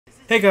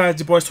Hey guys,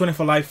 your boys 20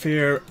 for Life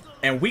here,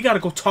 and we gotta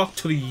go talk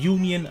to the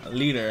Union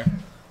leader.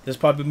 This is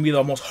probably gonna be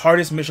the most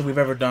hardest mission we've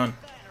ever done.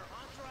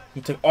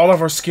 We took all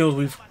of our skills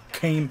we've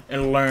came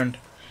and learned.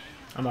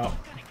 I'm out.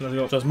 Let's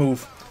go. Just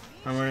move.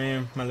 I'm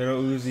running my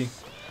little Uzi.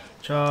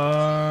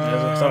 Charge.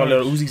 Yeah, let's our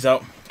little Uzi's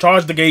out.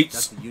 Charge the gates.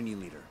 That's the Union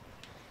leader.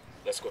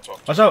 Let's go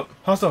talk. Watch out,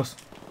 hostiles.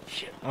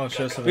 Shit. Oh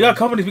shit. We got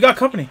company. We got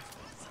company.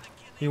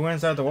 He went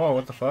inside the wall.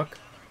 What the fuck?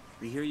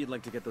 We hear you'd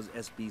like to get those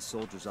SB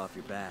soldiers off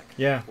your back.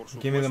 Yeah.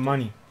 Give me the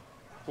money.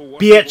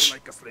 Bitch.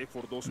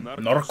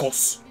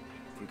 Narcos.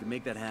 If you can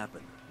make that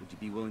happen, would you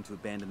be willing to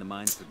abandon the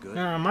mines for good?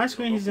 Nah, my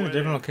screen he's in a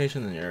different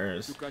location than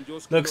yours.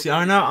 Look, see,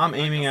 I know I'm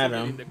aiming at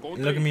him.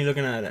 Look at me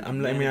looking at it.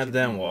 I'm aiming at the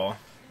damn wall.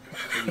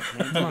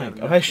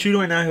 If I shoot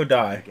him right now, he'll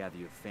die. Gather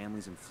your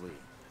families and flee.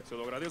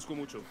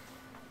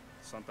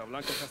 Santa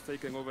Blanca has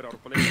taken over our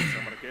place in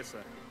San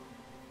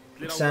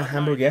Marquesa. San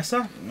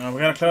Hamburguesa? No, we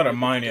gotta clear out our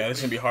mine. Yeah, this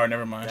is gonna be hard.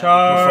 Never mind.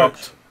 Charge. We're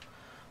fucked.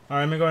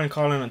 Alright, let me go ahead and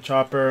call in a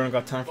chopper. I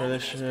got time for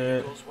this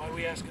shit.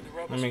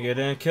 Let me get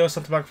in. Kill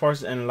Santa Blanca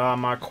Force and La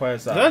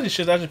Marquesa. That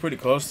shit's actually pretty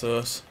close to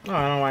us. Oh,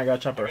 I don't know why I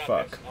got chopper.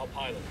 Fuck.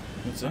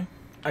 Let's see.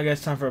 I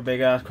guess time for a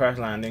big ass crash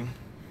landing.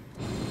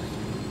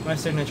 My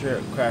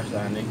signature crash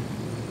landing.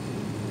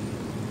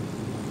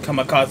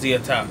 Kamikaze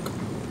attack.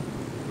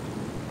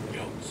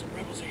 Yo, some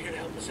rebels are here to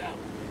help us out.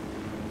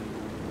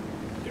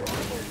 They're on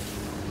alert.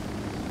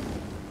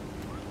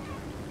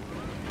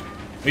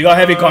 We got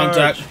heavy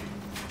contact.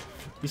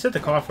 You said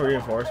to call for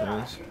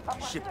reinforcements.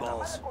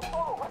 Shitballs.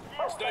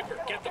 Sniper,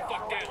 get the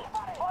fuck down.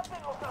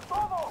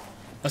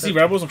 I see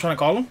rebels. I'm trying to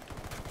call them.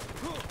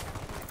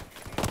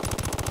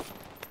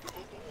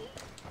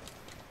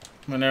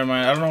 But never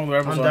mind. I don't know who the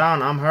rebels I'm are.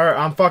 down. I'm hurt.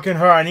 I'm fucking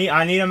hurt. I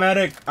need a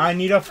medic. I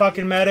need a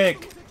fucking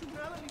medic.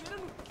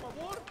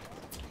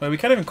 Wait, we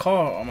can't even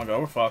call. Oh my god,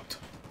 we're fucked.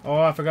 Oh,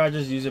 I forgot to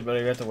just use it, but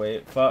we have to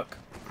wait. Fuck.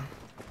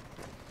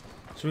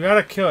 So we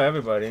gotta kill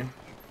everybody.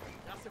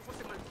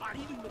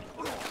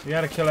 We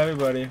gotta kill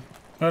everybody.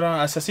 Hold on,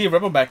 I see a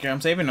rebel back here.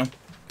 I'm saving him.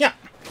 Yeah.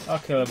 I'll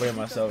kill everybody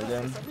myself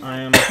then. I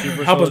am a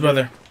super Help soldier. us,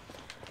 brother.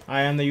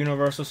 I am the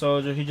universal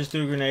soldier. He just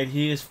threw a grenade.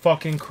 He is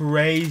fucking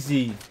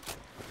crazy.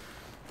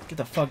 Get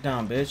the fuck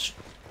down, bitch.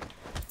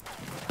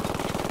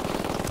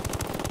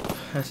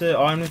 That's it.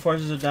 All enemy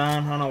forces are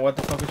down. I don't know what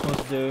the fuck we're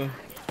supposed to do.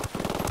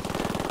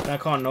 I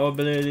call no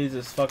abilities.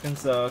 This fucking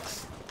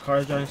sucks.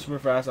 Car's driving super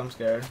fast. I'm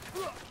scared.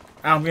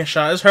 I'm getting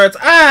shot. This hurts.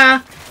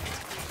 Ah!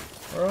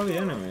 Where are all the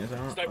enemies? I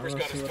don't see what the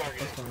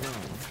fuck's going on.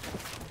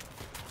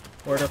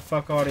 Where the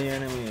fuck are the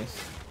enemies?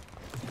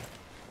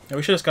 Yeah,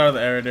 we should have scouted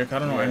the area, dude. I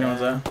don't know where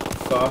anyone's at.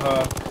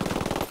 Fuck.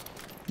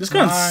 This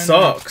gun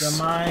sucks.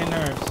 The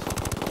miners.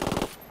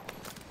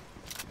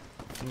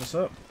 What's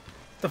up?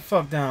 Get the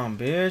fuck down,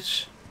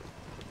 bitch.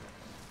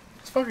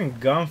 This fucking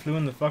gun flew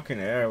in the fucking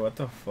air. What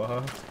the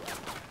fuck?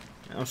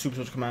 I'm Super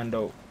Soldier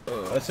Commando.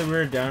 That's it.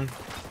 We're done.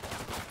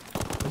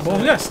 Boy,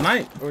 we got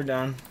sniped. We're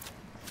done.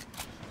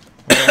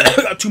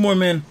 We got 2 more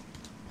men.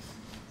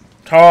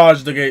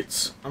 Charge the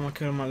gates. I'm gonna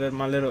kill my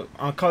little.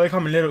 They call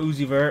me Little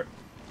Uzi Vert.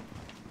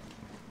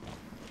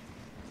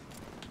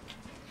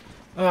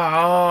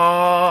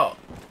 Ah!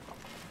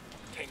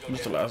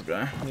 Who's the last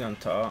guy? He's on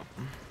top.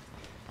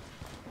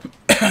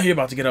 You're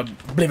about to get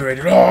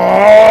obliterated.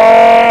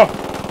 Oh!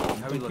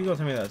 You gonna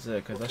tell me that's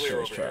it? Cause that shit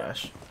is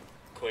trash.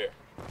 Clear.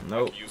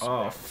 Nope.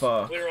 Oh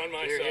fuck. Clear on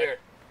my side.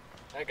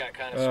 That got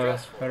kind of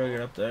stressful. How do we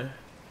get up there?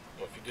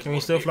 Well, if you didn't Can we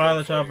want still to be fly a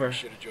the chopper? you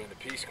should have joined the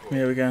Peace Corps.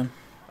 Yeah, we can.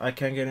 I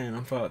can't get in.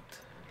 I'm fucked.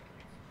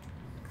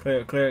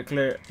 Clear, clear,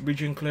 clear.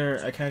 Breaching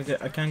clear. I can't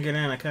get in. I can't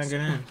get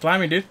in. Fly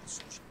me, dude.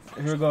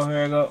 Here we go.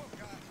 Here we go.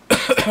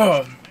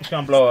 It's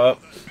gonna blow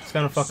up. It's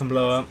gonna fucking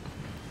blow up.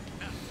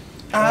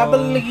 I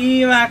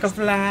believe I can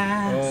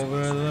fly.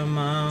 Over the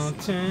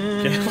mountain.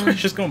 Okay, it's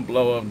just gonna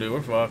blow up, dude.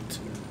 We're fucked.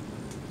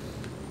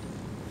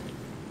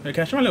 Hey,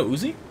 can I show my little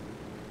Uzi?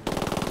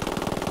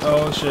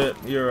 Oh shit.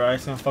 You're right.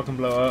 It's gonna fucking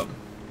blow up.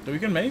 Dude, we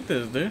can make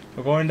this, dude.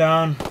 We're going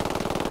down.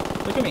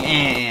 Look at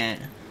me.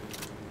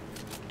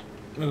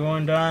 We're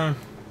going down.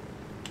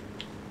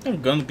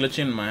 Them guns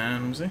glitching in my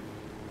hand. Let me see.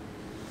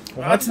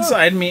 What's What's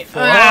inside me?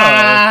 fuck?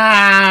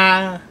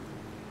 Ah!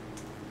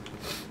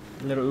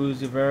 Little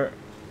Uzi Vert.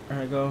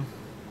 There I go.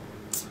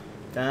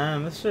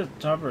 Damn, this shit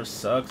chopper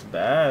sucks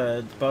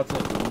bad. It's about to.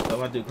 I'm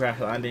about to do crash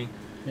landing.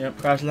 Yep.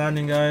 Crash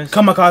landing, guys.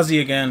 Kamikaze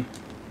again.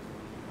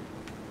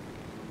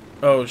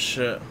 Oh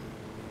shit.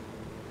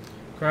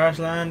 Crash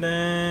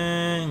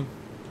landing.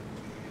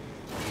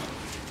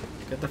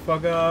 Get the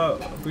fuck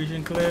out.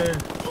 Breaching clear.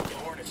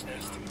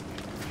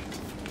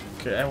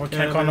 Okay, we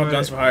can't call no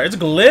guns for hire. It's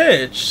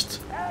glitched.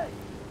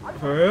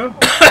 For real?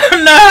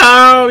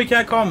 No, we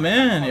can't call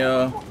men,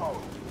 yo.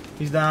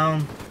 He's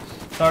down.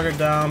 Target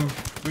down.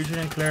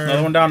 Breaching clear.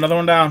 Another one down. Another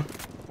one down.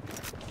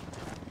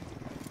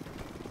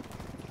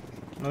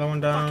 Another one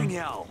down. Fucking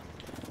hell.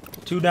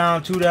 2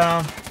 down. 2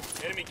 down.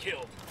 Enemy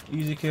killed.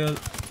 Easy kill.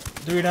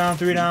 3 down.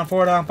 3 down.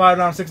 4 down. 5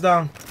 down. 6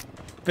 down.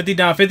 50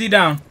 down. 50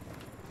 down.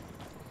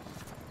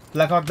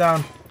 Black Hawk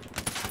down.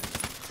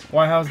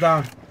 White House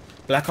down.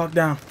 Black Hawk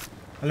down.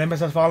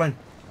 Olympus has fallen.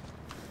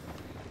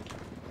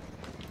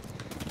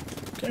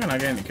 I'm not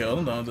getting any kills.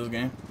 I'm done with this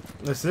game.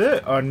 That's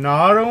it?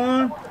 Another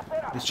one?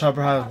 This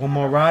chopper has one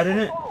more ride in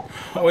it?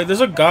 Oh, wait,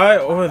 there's a guy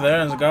over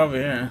there and there's a guy over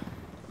here.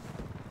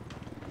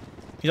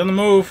 He's on the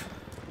move.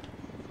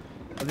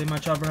 I think my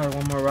chopper has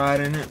one more ride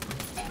in it.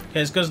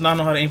 Okay, it's because I don't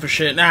know how to aim for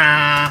shit.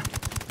 Nah.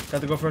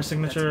 Got to go for a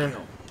signature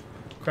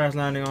crash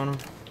landing on him.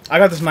 I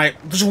got this mic.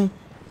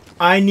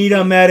 I need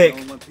a medic.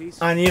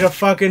 I need a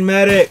fucking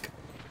medic.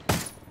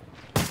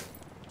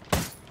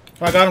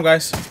 I got him,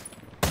 guys.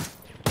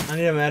 I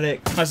need a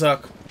medic. I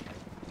suck.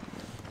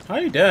 How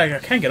are you dead? I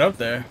can't get up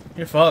there.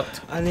 You're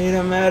fucked. I need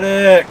a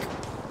medic.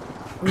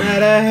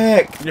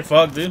 Medic. You're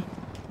fucked, dude.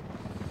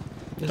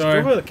 Just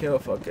Sorry. go for the kill,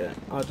 fuck it.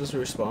 I'll just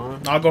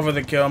respawn. I'll go for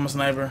the kill. I'm a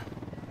sniper.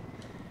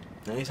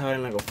 Now he's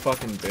hiding like a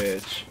fucking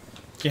bitch.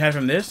 Can you hide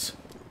from this?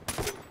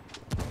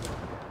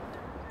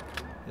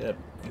 Yep,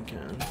 you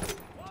can.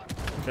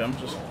 Okay, I'm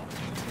just...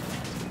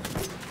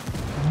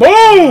 Hey,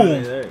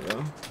 BOOM! there you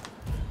go.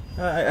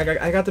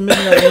 I got the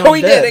mission. Guys. Oh,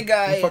 we did it,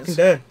 guys. I'm fucking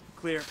dead.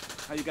 Clear.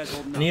 How you guys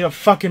holding I up? need a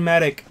fucking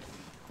medic.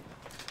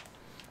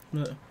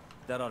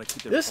 That ought to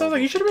keep their This sounds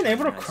like you should have been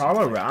able to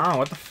crawl around.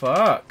 What the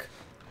fuck?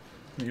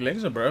 Your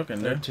legs are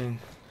broken, dude. 13,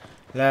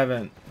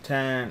 11,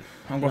 10.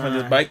 I'm going for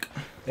this bike.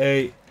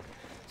 8,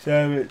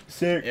 7,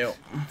 6, Yo.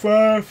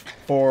 5,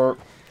 4,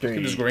 Get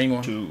 3, this green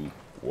one. 2,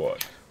 1.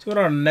 See what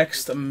our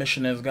next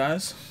mission is,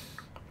 guys.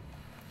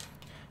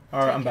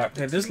 Alright, I'm back.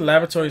 Okay, this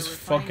laboratory is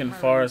fucking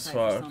far as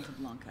fuck.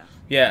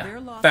 Yeah,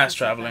 fast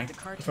traveling.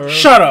 For real?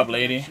 Shut up,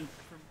 lady.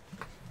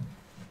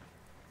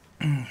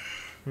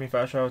 Me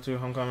fast travel to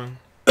homecoming.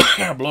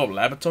 Gotta blow up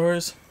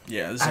laboratories?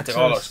 Yeah, this is take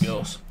all our Access.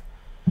 skills.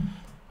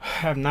 I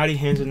have 90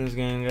 hints in this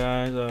game,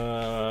 guys.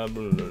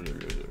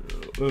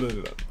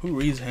 Who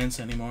reads hints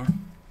anymore?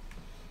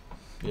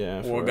 Yeah,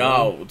 Or for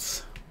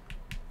gods.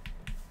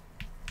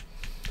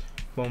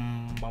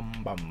 Bum bum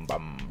bum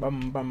bum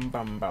bum bum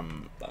bum bum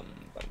bum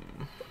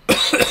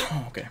bum.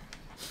 Okay.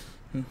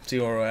 See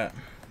where we're at.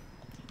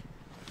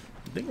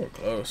 I think we're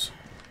close.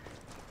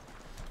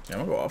 Yeah,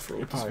 I'm gonna go off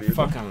road with this Probably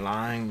vehicle. fucking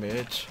lying,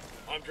 bitch.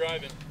 I'm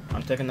driving.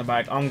 I'm taking the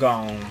bike. I'm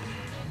gone.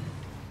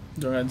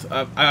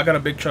 I got a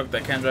big truck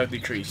that can't drive through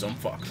trees, so I'm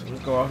fucked.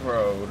 Let's go off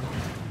road.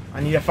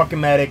 I need a fucking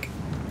medic.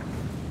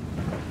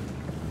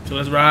 So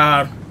let's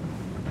ride.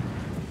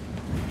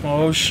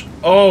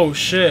 Oh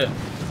shit.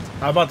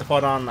 I'm about to fall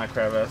down that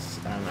crevice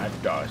and I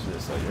dodged it,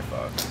 so you're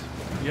fucked.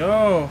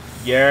 Yo.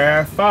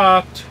 You're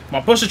fucked.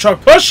 My push the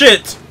truck, push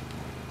it!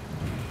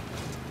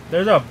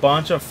 There's a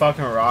bunch of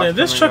fucking rocks. Dude,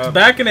 this coming truck's up.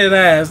 backing his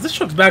ass. This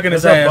truck's backing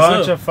his There's a ass.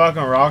 bunch Look. of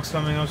fucking rocks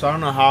coming up, so I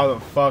don't know how the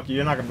fuck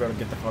you're not gonna be able to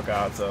get the fuck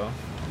out. So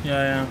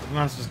Yeah. you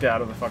might as well just get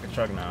out of the fucking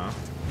truck now.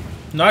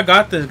 No, I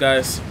got this,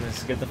 guys.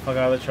 Just get the fuck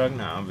out of the truck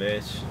now,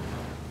 bitch.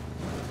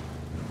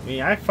 I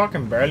mean, I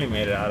fucking barely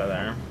made it out of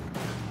there.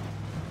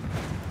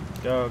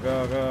 Go,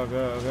 go, go,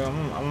 go, go.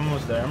 I'm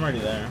almost there. I'm already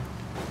there.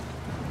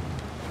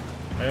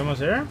 Are you almost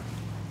there?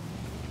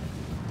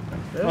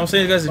 What I'm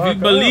saying, guys, if you Fuck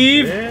up,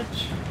 believe,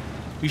 bitch.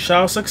 you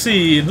shall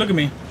succeed. Look at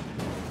me.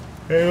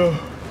 There you go.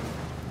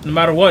 No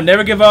matter what,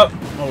 never give up.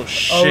 Oh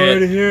shit.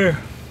 Already here.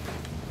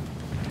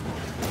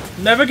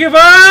 Never give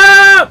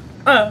up!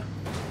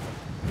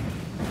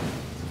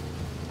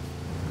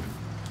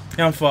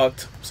 Yeah, I'm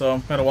fucked, so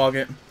gotta walk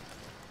it.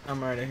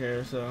 I'm already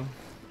here, so.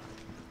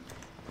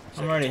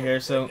 I'm already here,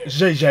 so.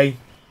 JJ.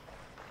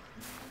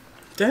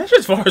 Damn, that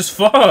shit's far as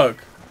fuck.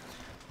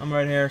 I'm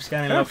right here,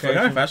 scanning I location.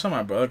 gotta fast on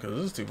my brother, because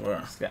this is too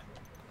far.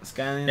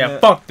 Scanning Yeah, the,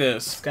 fuck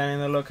this. Scanning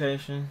the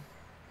location.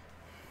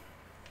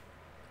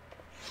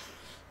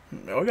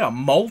 We got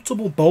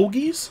multiple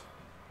bogeys?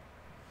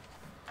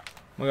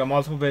 We got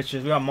multiple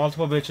bitches. We got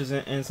multiple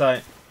bitches in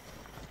sight.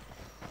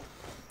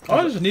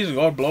 I just need to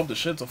go blow up the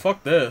shit, so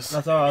fuck this.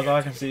 That's all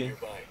I can see.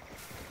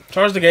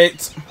 Charge the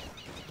gates.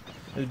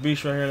 There's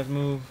beach right here. Let's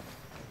move.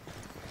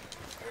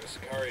 There's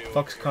Sicario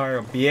Fuck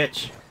Sicario,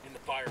 bitch. in the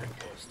firing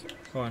post.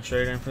 Going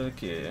straight in for the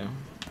kill.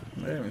 I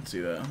didn't even see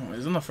that.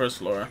 He's on the first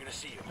floor. You're gonna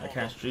see him. I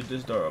can't street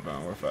this door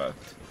open. We're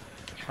fucked.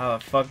 How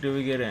the fuck do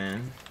we get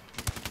in?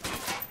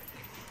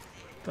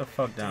 Get the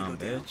fuck down,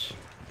 bitch.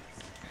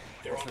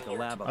 They're on Like a alert.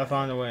 lab. I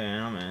found a way in.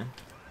 I'm in.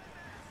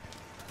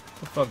 Get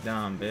the fuck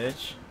down,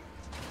 bitch.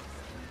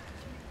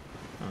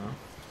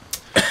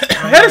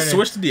 I had to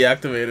switch to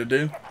deactivated,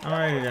 dude. I'm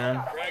already done.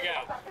 Drag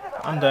out.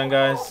 I'm done,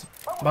 guys.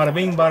 Bada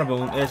bing, bada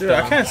boom. It's Dude,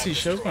 done. I can't see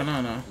shit. What's going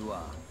on now?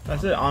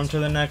 That's it. On to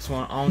the next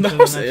one. On to That the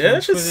was next it. one.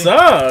 That shit Squizzy.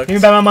 sucks. Give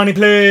me back my money,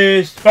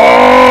 please.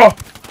 Oh!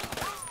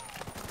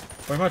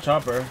 Where's my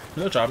chopper? Is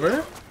there a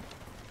chopper?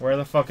 Where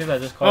the fuck is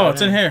that? Just call Oh, it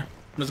it's in here.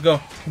 Let's go.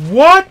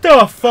 What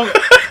the fuck?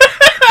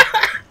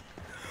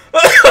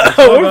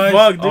 We're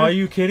fucked, dude. Are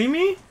you kidding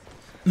me?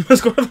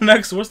 Let's go to the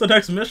next. What's the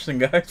next mission,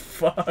 guys?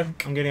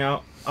 Fuck. I'm getting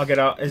out. I'll get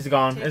out. It's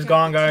gone. It's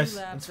gone, guys.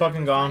 It's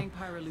fucking gone.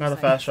 Not the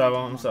fast travel.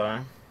 I'm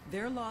sorry.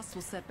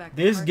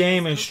 This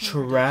game is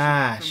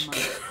trash.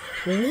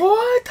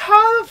 What?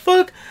 How the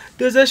fuck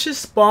does that shit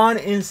spawn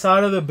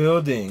inside of the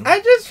building? I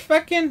just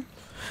fucking.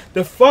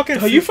 The fucking.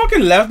 Oh, you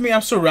fucking left me.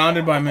 I'm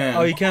surrounded by men.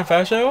 Oh, you can't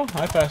fast travel?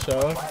 I fast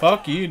travel.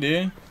 Fuck you,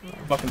 dude.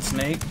 Fucking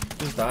snake.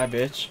 Just die,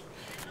 bitch.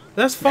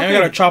 That's And fucking. I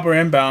got a chopper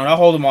inbound. I'll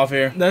hold him off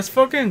here. That's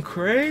fucking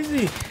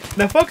crazy.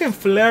 The fucking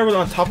flare was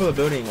on top of the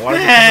building. Why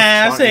did it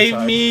Ah, spawn save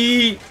inside?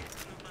 me.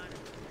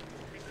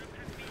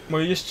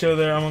 Well, you just chill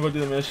there. I'm gonna go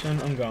do the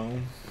mission. I'm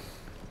gone.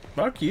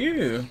 Fuck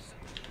you.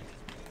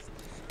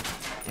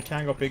 I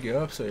can't go pick you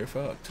up, so you're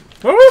fucked.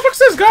 Where the fuck's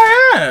this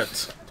guy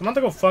at? I'm about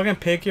to go fucking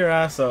pick your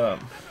ass up.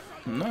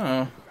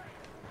 No.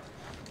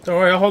 Don't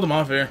worry, I'll hold him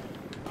off here.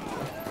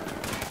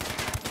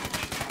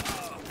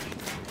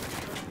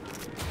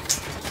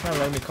 Not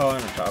let me call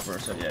in a chopper,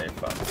 so yeah, you're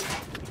fucked.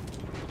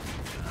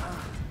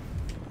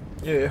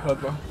 Yeah, you're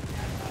fucked, bro.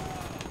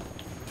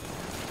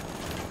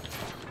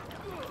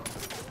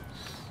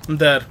 I'm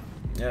dead.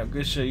 Yeah,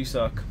 good shit. You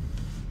suck.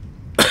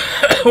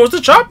 Where's the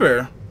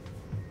chopper?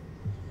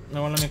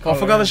 No one let me Oh, call. I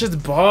forgot in. that shit's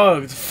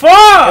bugged.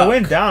 Fuck! It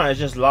went down. It's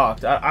just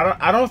locked.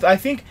 I don't. I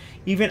think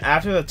even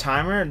after the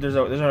timer, there's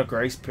a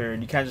grace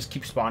period. You can't just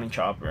keep spawning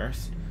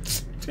choppers.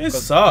 It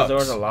sucks. There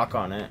was a lock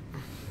on it.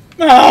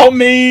 Help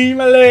me,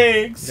 my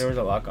legs. There was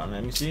a lock on it.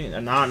 Let me see.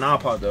 And now it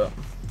popped up.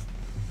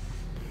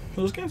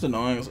 This game's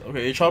annoying.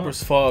 Okay, your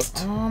chopper's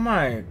fucked. Oh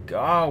my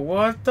god!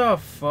 What the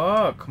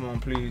fuck? Come on,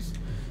 please.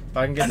 If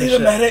I can get I this need a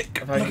shit. medic.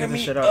 If I can Look get at this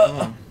me. shit out, come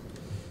on.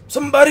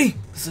 Somebody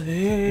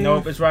save.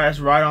 Nope, it's right. It's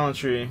right on the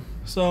tree.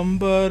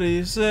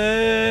 Somebody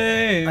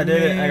save. I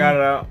did it. I got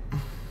it out.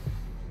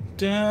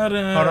 Da,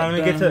 da, Hold on,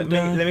 let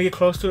da. me get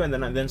close to it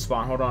and then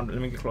spawn. Hold on, let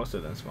me get close to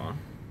it then spawn.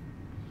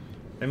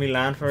 Let me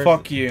land first.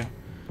 Fuck you.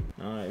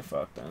 Alright,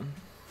 fuck then.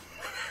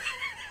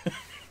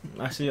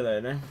 I'll see you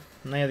later.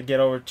 Now you have to get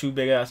over 2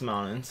 big ass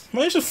mountains.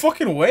 Man, you should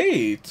fucking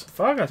wait.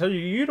 Fuck, I told you,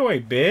 you're the way,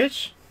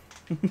 bitch.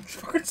 It's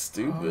fucking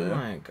stupid. Oh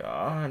my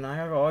god, now I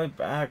gotta go all the way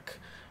back.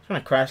 I'm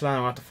gonna crash land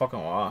and I have to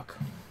fucking walk.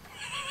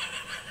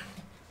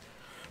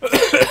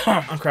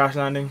 I'm crash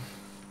landing.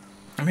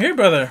 I'm here,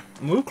 brother.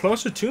 Move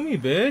closer to me,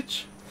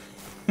 bitch.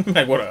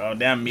 Like, what, a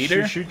damn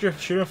meter? Shoot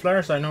a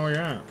flare so I know where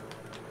you're at.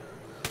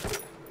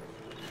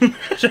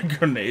 That's a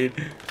grenade.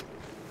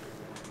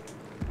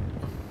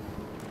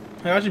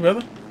 I got you,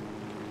 brother.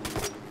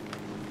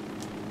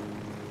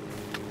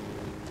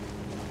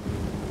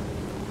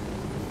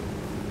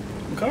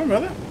 I'm coming,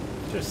 brother.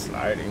 Just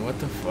sliding, what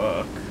the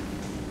fuck?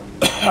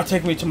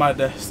 Take me to my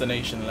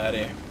destination,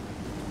 laddie.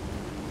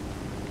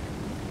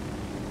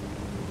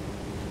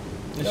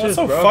 This It's shit's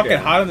so broken. fucking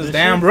hot in this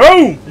damn shit-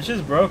 room. This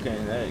shit's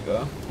broken. There you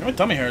go. My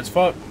tummy hurts.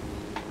 Fuck.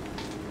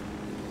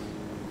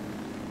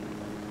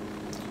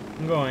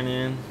 I'm going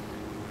in.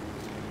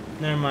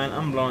 Never mind,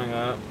 I'm blowing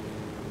up.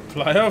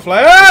 Fly up,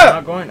 fly I'm up.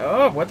 not going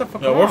up. What the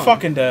fuck? Yo, we're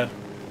fucking dead.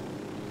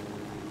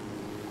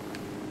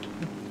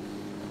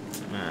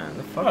 Man,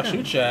 the Oh, fucking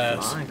shoot your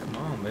ass. flying. Come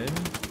on, baby.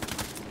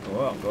 Go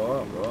up, go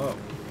up, go up.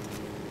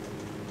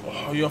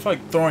 Oh, yo, I feel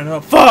like throwing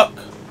up. Fuck.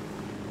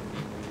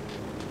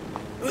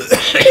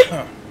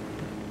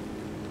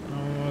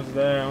 Almost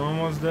there,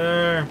 almost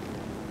there.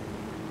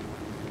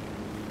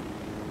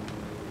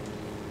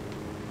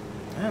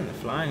 Man, the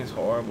flying is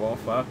horrible.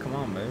 Fuck, come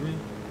on, baby.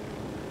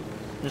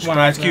 Just one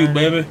ice cube,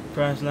 baby.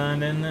 Crash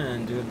land in there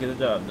and get the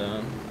job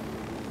done.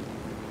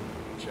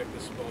 Check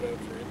this spot out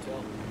for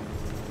intel.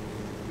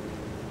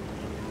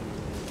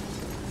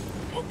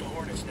 Poke the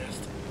hornet's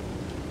nest.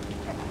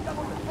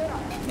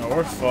 No,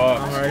 we're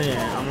fucked. I'm already in,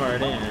 I'm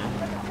already in.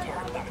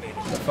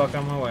 Get the fuck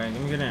out of my way,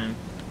 let me get in.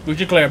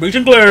 Breach and clear, breach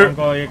and clear.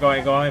 Go all the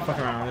way fuck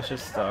around, this shit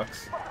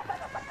sucks.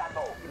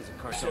 There's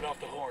a cartel. Set off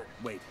the horn.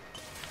 Wait.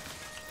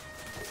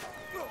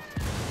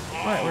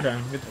 Alright, we're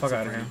done. Get the fuck That's a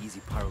out of very here.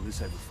 easy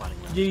pyrolusite we're finding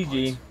around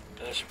GG.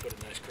 That should put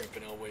a nice crimp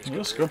in Elway's There's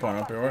a script on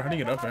up here. How do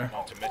you get up there?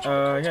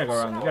 You gotta go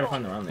around, you gotta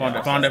find the round. Found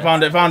it, found it,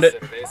 found it, found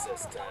it.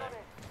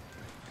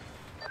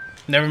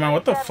 Never mind,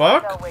 what the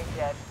fuck?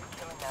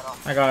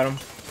 I got him.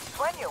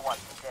 Sueno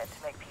wants him dead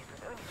to make peace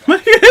with Uni.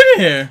 What are you in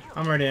here?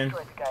 I'm already in.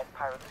 Destroyed the guy's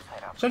pyrolusite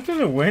operation. Jump through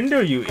the window,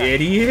 you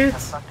idiot!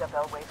 Have fucked up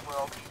Elway's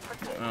world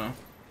for good. Oh.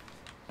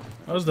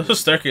 There's a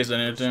staircase in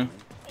here, too.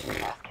 Ask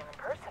him in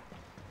person.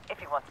 If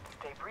he wants to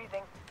stay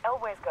breathing,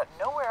 Elway's got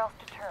nowhere else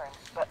to turn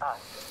but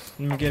us.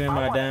 Let me get in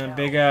my damn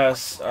big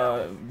ass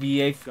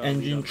V8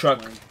 engine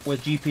truck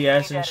with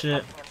GPS and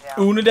shit.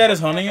 Unidad is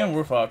hunting him.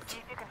 We're fucked. See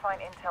if you can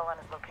find intel on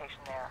his location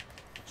there.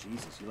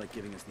 Jesus, you like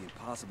giving us the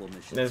impossible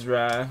mission. That's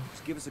right.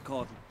 Just give us a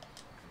call.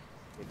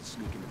 Take a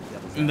sneak into the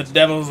devil's In the ass.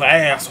 devil's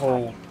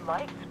asshole.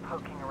 Likes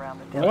poking around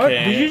the devil. What?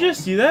 Okay. Did you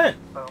just see that?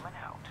 Boom and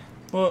out.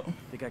 What?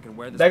 Think I can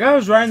wear this? That guy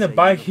was riding the Say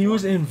bike. He uniform?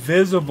 was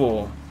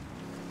invisible.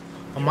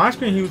 On my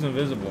screen, he was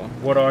invisible.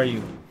 What are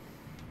you?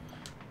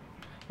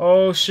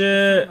 Oh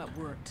shit.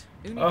 Worked.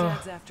 Ugh.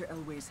 Unidad's after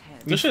Elway's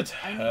head. This shit's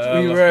We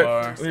hella wrecked.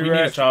 far. We We need a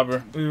wrecked.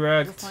 chopper. We We'll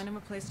wrecked. find him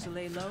a place to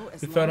lay low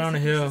as We long fell as down a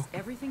he hill. uses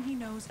everything he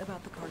knows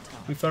about the cartel.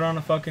 We fell down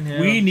a fucking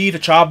hill. We need a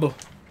chopper.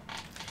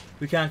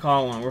 We can't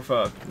call one. We're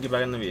fucked. Get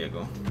back in the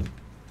vehicle.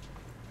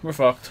 We're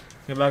fucked.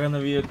 Get back in the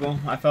vehicle.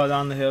 I fell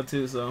down the hill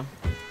too, so.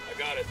 I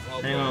got it.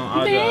 I'll Hang go. on,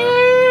 I'll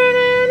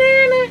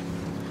drive.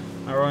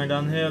 I'm rolling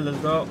down the hill. Let's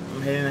go.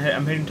 I'm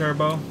hitting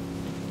turbo.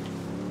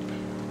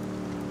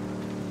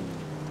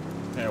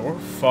 Yeah, we're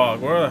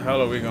fucked. Where the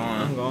hell are we I'm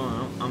going?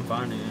 going. I'm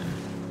finding it.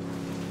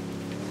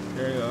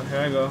 Here we go. Here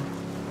I go.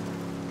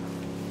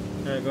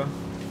 There you go.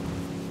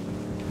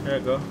 There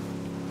you go.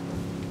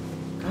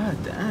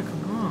 God damn,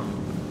 come on.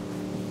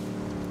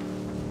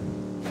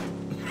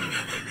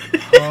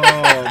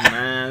 Oh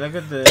man, look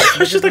at this.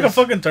 It's just like a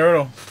fucking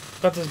turtle.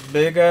 Got this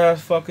big ass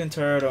fucking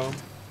turtle.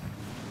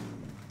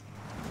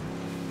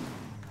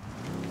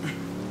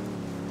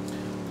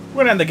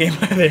 We're gonna end the game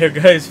right there,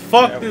 guys.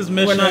 Fuck this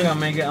mission. We're not gonna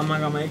make it. I'm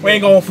not gonna make it. We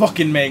ain't gonna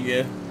fucking make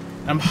it.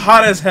 I'm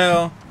hot as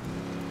hell.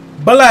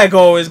 But like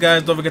always,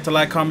 guys, don't forget to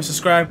like, comment,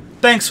 subscribe.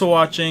 Thanks for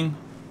watching.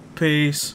 Peace.